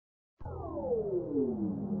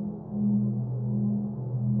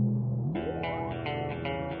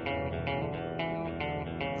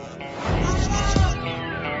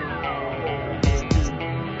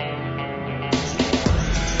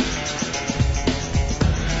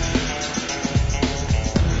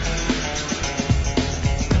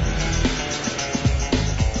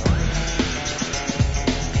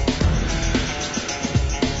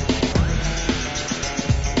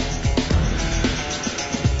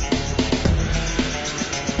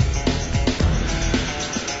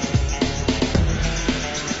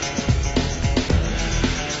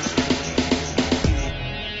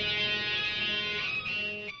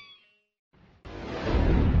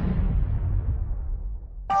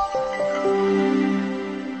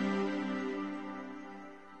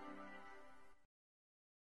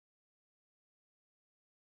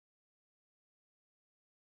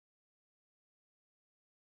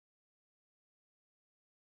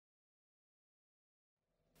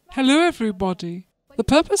Hello everybody! The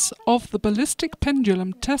purpose of the ballistic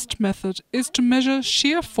pendulum test method is to measure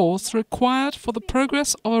shear force required for the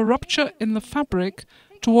progress of a rupture in the fabric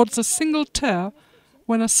towards a single tear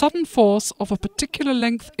when a sudden force of a particular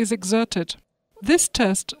length is exerted. This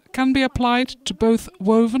test can be applied to both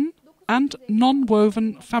woven and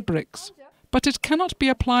non-woven fabrics, but it cannot be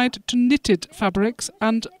applied to knitted fabrics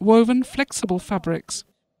and woven flexible fabrics.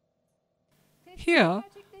 Here,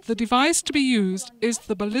 the device to be used is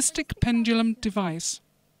the ballistic pendulum device.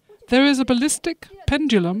 There is a ballistic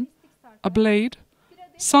pendulum, a blade,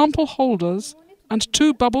 sample holders and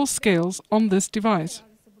 2 bubble scales on this device.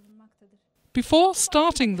 Before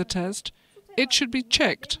starting the test, it should be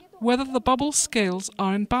checked whether the bubble scales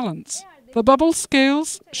are in balance. The bubble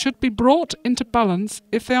scales should be brought into balance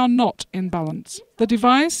if they are not in balance. The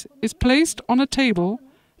device is placed on a table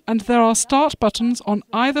and there are start buttons on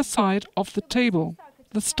either side of the table.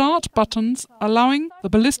 The start buttons, allowing the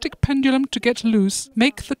ballistic pendulum to get loose,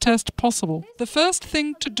 make the test possible. The first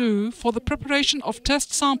thing to do for the preparation of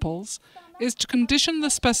test samples is to condition the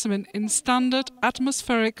specimen in standard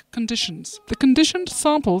atmospheric conditions. The conditioned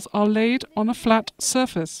samples are laid on a flat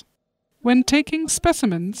surface. When taking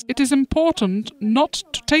specimens, it is important not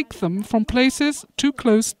to take them from places too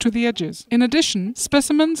close to the edges. In addition,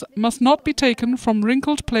 specimens must not be taken from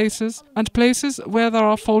wrinkled places and places where there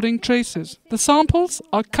are folding traces. The samples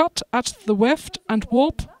are cut at the weft and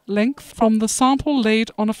warp length from the sample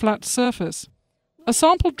laid on a flat surface. A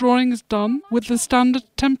sample drawing is done with the standard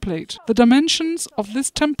template. The dimensions of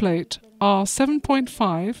this template are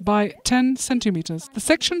 7.5 by 10 centimeters. The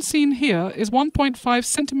section seen here is 1.5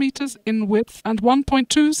 centimeters in width and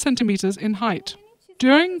 1.2 centimeters in height.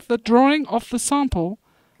 During the drawing of the sample,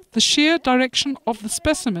 the shear direction of the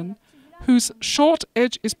specimen, whose short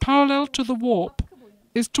edge is parallel to the warp,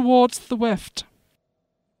 is towards the weft.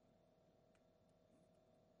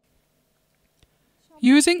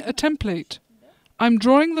 Using a template, I'm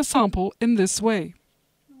drawing the sample in this way.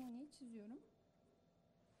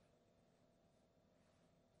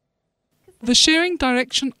 The shearing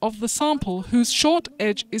direction of the sample whose short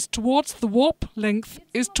edge is towards the warp length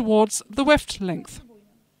is towards the weft length.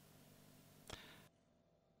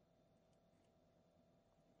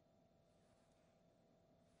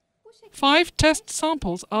 Five test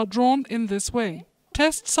samples are drawn in this way.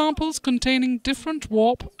 Test samples containing different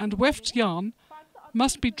warp and weft yarn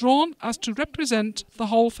must be drawn as to represent the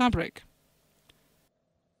whole fabric.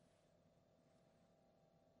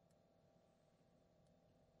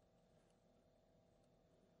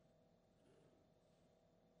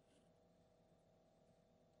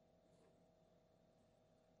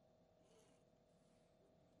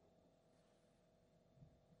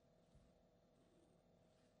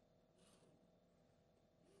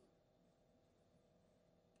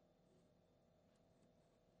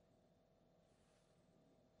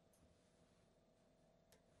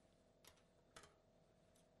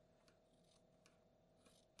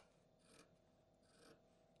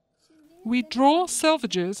 We draw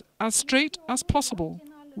selvages as straight as possible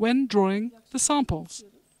when drawing the samples.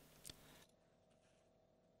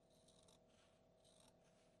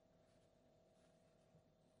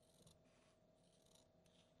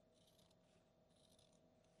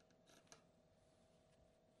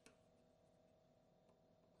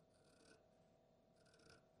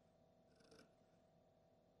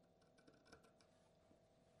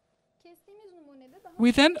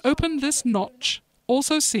 We then open this notch,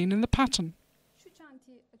 also seen in the pattern.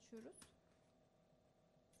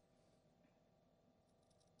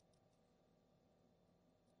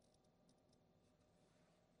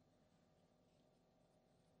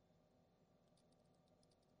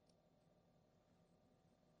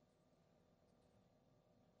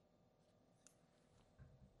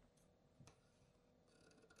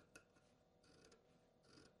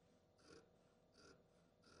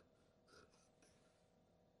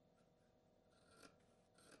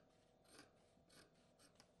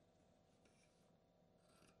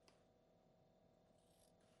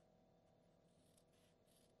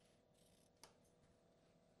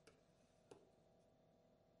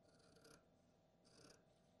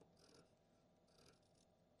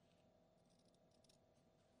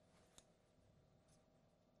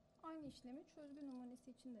 Aynı işlemi çözgü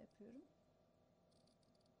numunesi için de yapıyorum.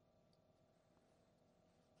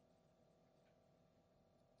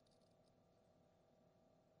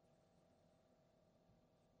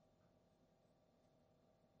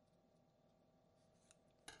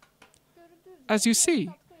 As you see,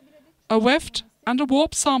 a weft and a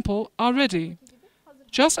warp sample are ready,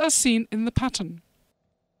 just as seen in the pattern.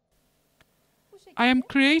 I am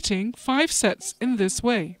creating 5 sets in this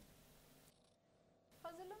way.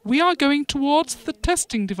 We are going towards the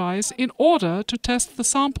testing device in order to test the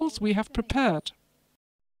samples we have prepared.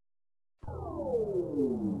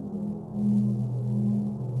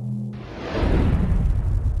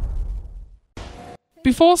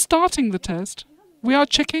 Before starting the test, we are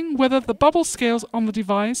checking whether the bubble scales on the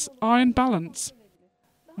device are in balance.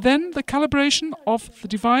 Then the calibration of the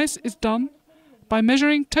device is done by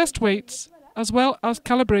measuring test weights as well as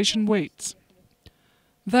calibration weights.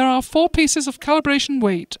 There are 4 pieces of calibration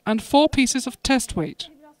weight and 4 pieces of test weight.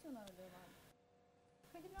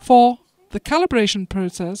 For the calibration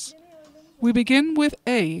process, we begin with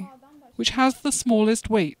A, which has the smallest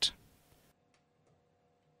weight.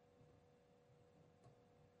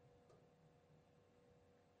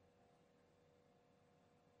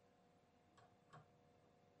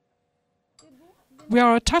 We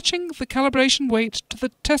are attaching the calibration weight to the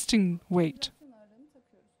testing weight.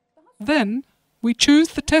 Then we choose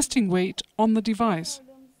the testing weight on the device.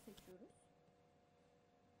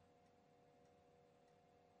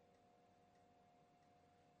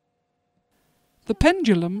 The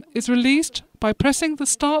pendulum is released by pressing the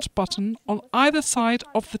start button on either side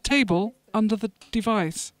of the table under the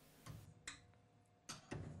device.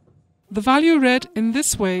 The value read in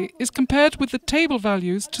this way is compared with the table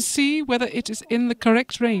values to see whether it is in the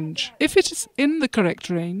correct range. If it is in the correct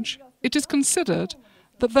range, it is considered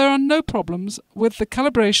that there are no problems with the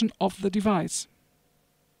calibration of the device.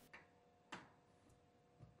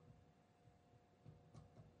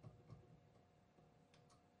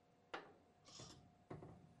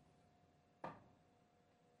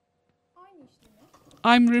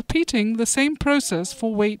 I'm repeating the same process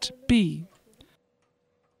for weight B.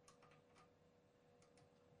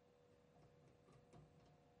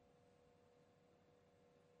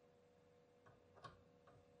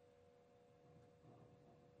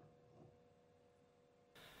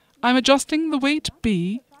 I'm adjusting the weight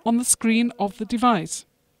B on the screen of the device.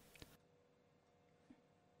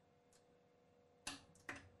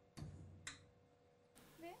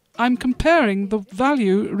 I'm comparing the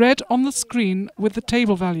value read on the screen with the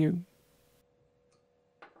table value.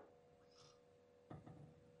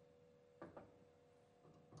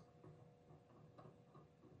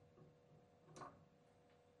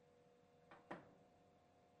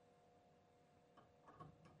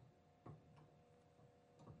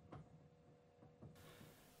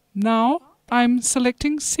 Now I'm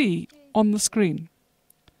selecting C on the screen.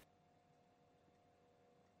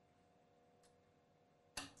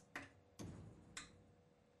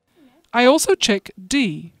 I also check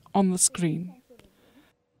D on the screen.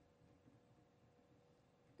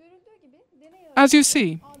 As you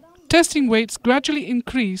see, testing weights gradually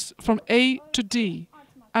increase from A to D,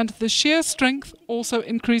 and the shear strength also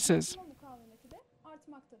increases.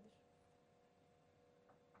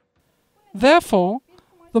 Therefore,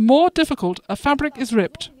 the more difficult a fabric is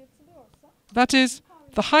ripped, that is,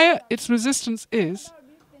 the higher its resistance is,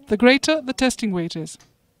 the greater the testing weight is.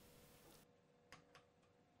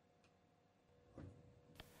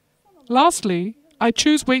 Lastly, I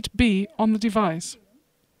choose weight B on the device.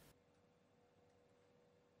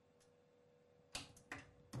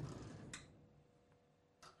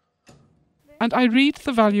 And I read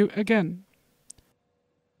the value again.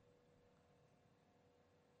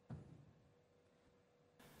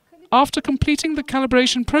 After completing the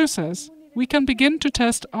calibration process, we can begin to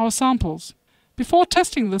test our samples. Before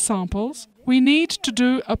testing the samples, we need to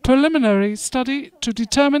do a preliminary study to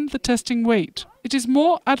determine the testing weight. It is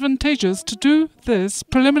more advantageous to do this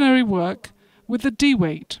preliminary work with the D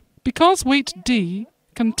weight, because weight D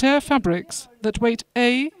can tear fabrics that weight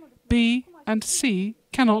A, B and C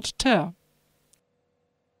cannot tear.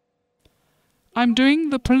 I'm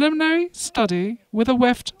doing the preliminary study with a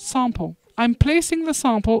weft sample. I'm placing the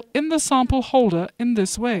sample in the sample holder in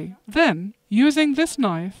this way. Then, using this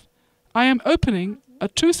knife, I am opening a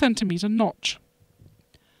 2 cm notch.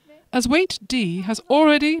 As weight D has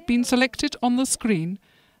already been selected on the screen,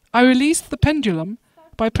 I release the pendulum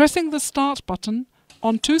by pressing the start button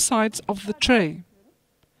on 2 sides of the tray.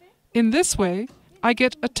 In this way, I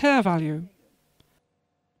get a tear value.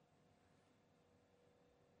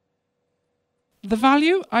 The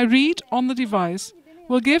value I read on the device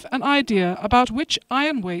will give an idea about which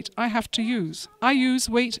iron weight I have to use. I use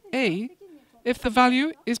weight A if the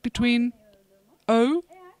value is between 0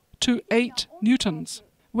 to 8 newtons.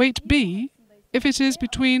 Weight B if it is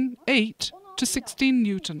between 8 to 16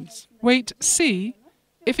 newtons. Weight C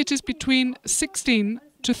if it is between 16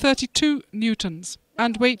 to 32 newtons.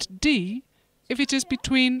 And weight D if it is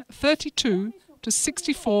between 32 to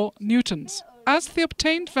 64 newtons. As the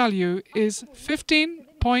obtained value is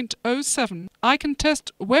 15.07, I can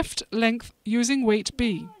test weft length using weight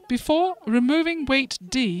B. Before removing weight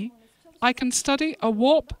D, I can study a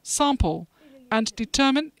warp sample and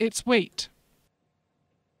determine its weight.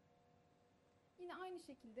 Yine aynı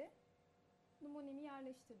şekilde numunemi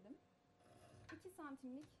yerleştirdim. 2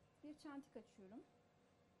 santimlik bir çentik açıyorum.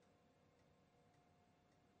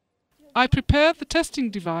 I prepare the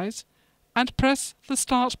testing device and press the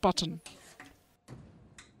start button.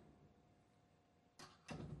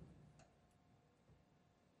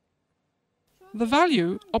 The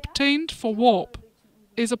value obtained for warp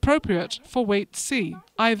is appropriate for weight C.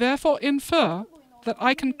 I therefore infer that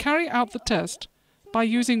I can carry out the test by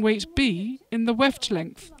using weight B in the weft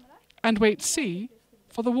length and weight C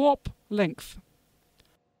for the warp length.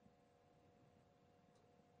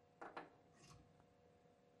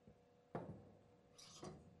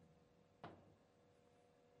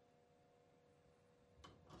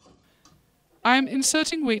 I am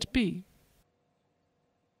inserting weight B.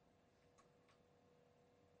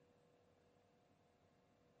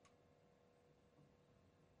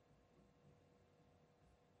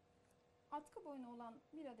 Atkı boyunu olan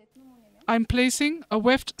bir adet numunemi I'm placing a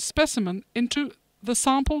weft specimen into the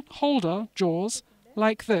sample holder jaws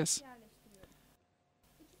like this.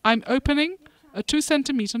 I'm opening a 2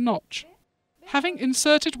 centimeter notch. Having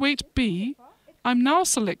inserted weight B, I'm now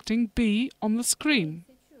selecting B on the screen.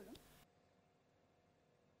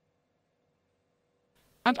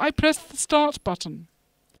 And I press the start button.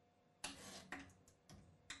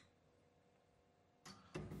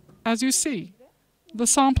 As you see, the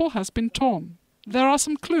sample has been torn. There are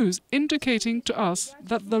some clues indicating to us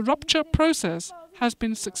that the rupture process has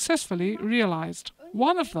been successfully realized.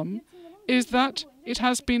 One of them is that it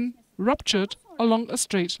has been ruptured along a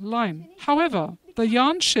straight line. However, the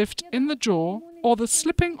yarn shift in the jaw or the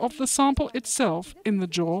slipping of the sample itself in the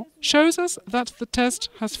jaw shows us that the test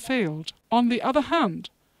has failed. On the other hand,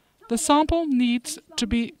 the sample needs to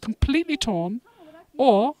be completely torn,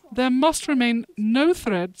 or there must remain no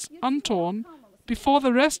threads untorn before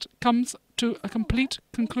the rest comes to a complete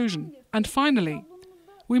conclusion. And finally,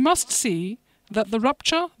 we must see that the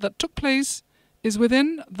rupture that took place is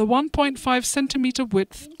within the 1.5 centimeter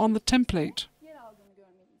width on the template. yer aldığını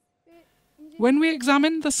görmeliyiz. When we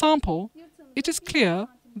examine the sample, it is clear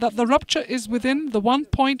that the rupture is within the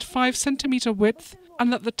 1.5 centimeter width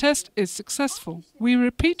and that the test is successful. We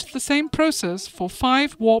repeat the same process for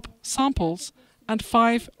 5 warp samples and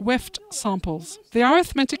 5 weft samples. The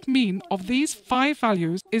arithmetic mean of these 5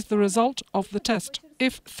 values is the result of the test.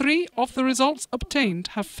 If 3 of the results obtained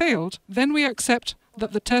have failed, then we accept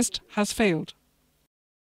that the test has failed.